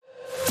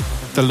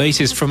The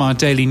latest from our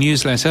daily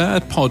newsletter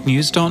at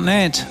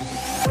podnews.net.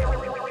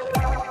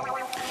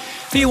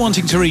 Are you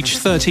wanting to reach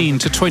 13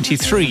 to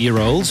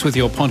 23-year-olds with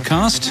your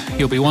podcast?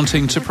 You'll be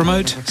wanting to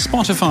promote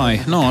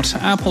Spotify, not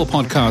Apple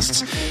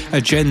Podcasts.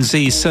 A Gen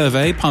Z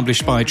survey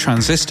published by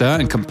Transistor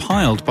and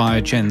compiled by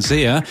a Gen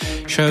Zer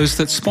shows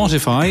that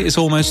Spotify is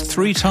almost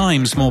 3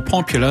 times more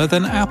popular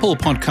than Apple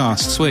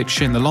Podcasts,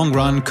 which in the long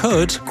run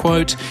could,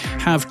 quote,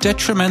 have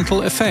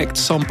detrimental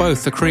effects on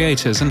both the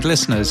creators and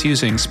listeners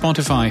using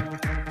Spotify.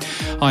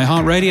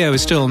 iHeartRadio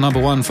is still number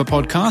 1 for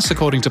podcasts,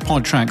 according to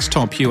Podtrac's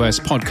top US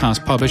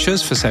podcast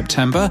publishers for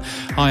September.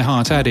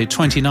 iHeart added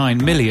 29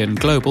 million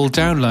global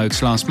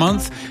downloads last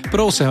month, but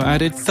also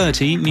added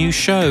 30 new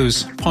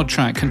shows.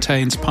 Podtrac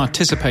contains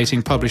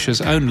participating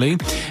publishers only.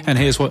 And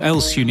here's what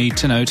else you need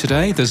to know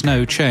today. There's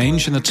no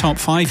change in the top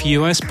 5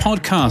 US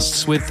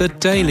podcasts, with The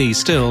Daily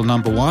still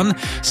number 1.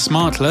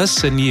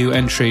 Smartless, a new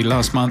entry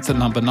last month at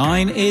number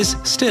 9, is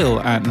still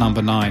at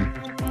number 9.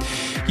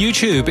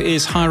 YouTube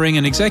is hiring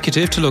an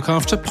executive to look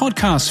after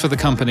podcasts for the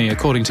company.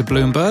 According to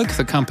Bloomberg,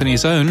 the company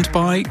is owned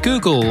by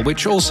Google,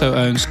 which also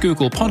owns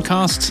Google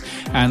Podcasts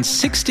and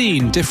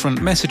 16 different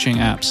messaging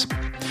apps.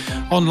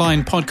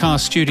 Online podcast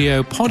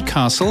studio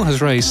Podcastle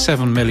has raised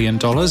 $7 million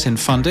in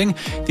funding.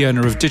 The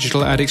owner of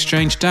digital ad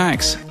exchange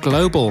DAX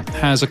Global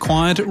has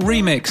acquired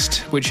Remixed,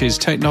 which is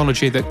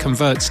technology that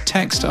converts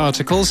text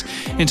articles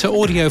into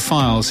audio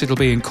files. It'll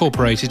be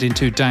incorporated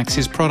into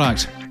DAX's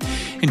product.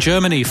 In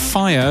Germany,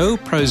 FIO,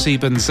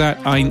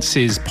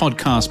 ProSiebenSat.1's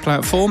podcast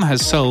platform,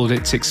 has sold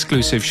its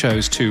exclusive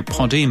shows to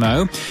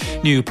Podimo.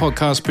 New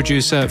podcast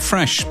producer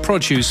Fresh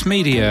Produce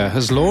Media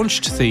has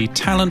launched. The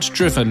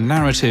talent-driven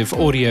narrative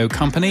audio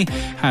company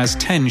has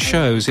 10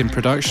 shows in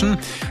production.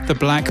 The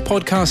Black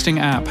podcasting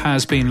app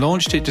has been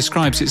launched. It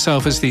describes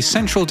itself as the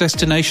central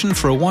destination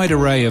for a wide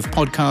array of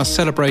podcasts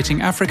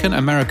celebrating African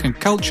American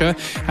culture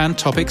and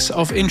topics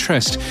of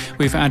interest.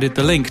 We've added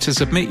the link to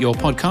submit your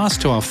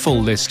podcast to our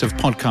full list of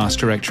podcast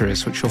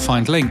directories, which you'll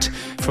find linked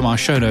from our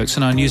show notes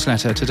and our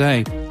newsletter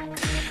today.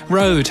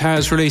 Rode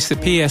has released the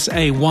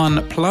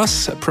PSA-1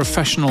 Plus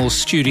professional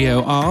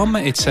studio arm.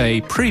 It's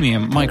a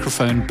premium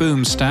microphone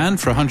boom stand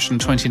for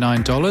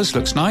 $129.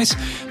 Looks nice.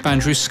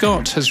 Andrew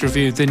Scott has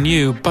reviewed the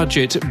new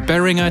budget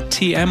Behringer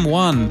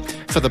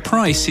TM1. For the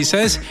price, he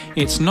says,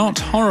 it's not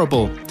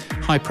horrible.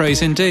 High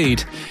praise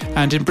indeed.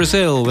 And in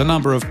Brazil, the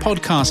number of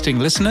podcasting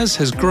listeners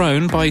has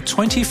grown by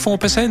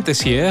 24%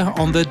 this year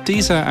on the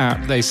Deezer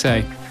app, they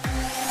say.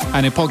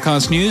 And in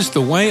podcast news,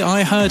 The Way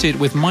I Heard It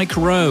with Mike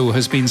Rowe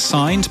has been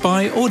signed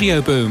by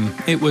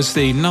Audioboom. It was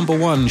the number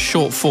 1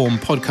 short-form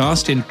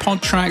podcast in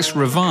Podtrac's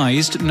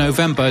revised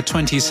November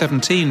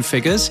 2017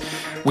 figures.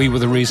 We were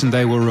the reason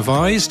they were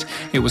revised.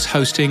 It was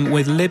hosting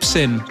with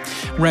Libsyn.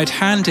 Red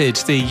Handed,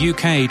 the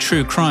UK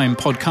true crime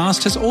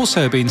podcast, has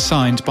also been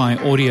signed by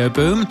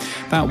Audioboom.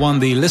 That won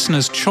the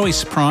Listener's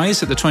Choice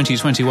Prize at the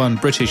 2021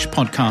 British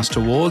Podcast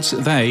Awards.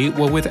 They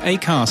were with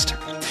Acast.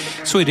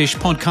 Swedish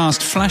podcast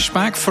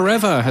Flashback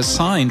Forever has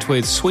signed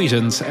with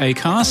Sweden's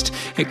Acast.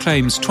 It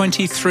claims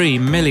 23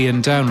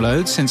 million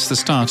downloads since the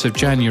start of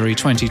January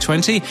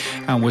 2020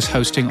 and was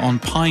hosting on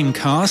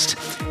Pinecast.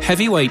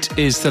 Heavyweight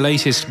is the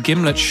latest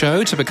Gimlet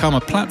show to become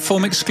a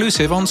platform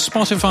exclusive on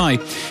Spotify.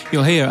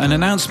 You'll hear an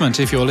announcement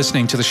if you're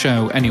listening to the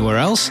show anywhere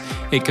else.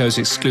 It goes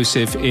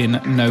exclusive in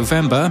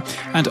November.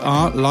 And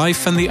Art,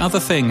 Life and the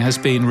Other Thing has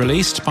been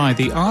released by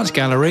the Art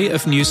Gallery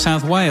of New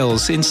South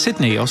Wales in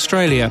Sydney,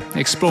 Australia,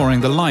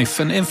 exploring the life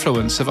and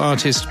influence of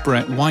artist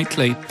Brett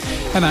Whiteley.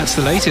 And that's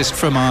the latest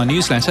from our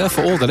newsletter.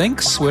 For all the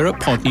links, we're at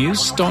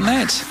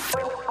podnews.net.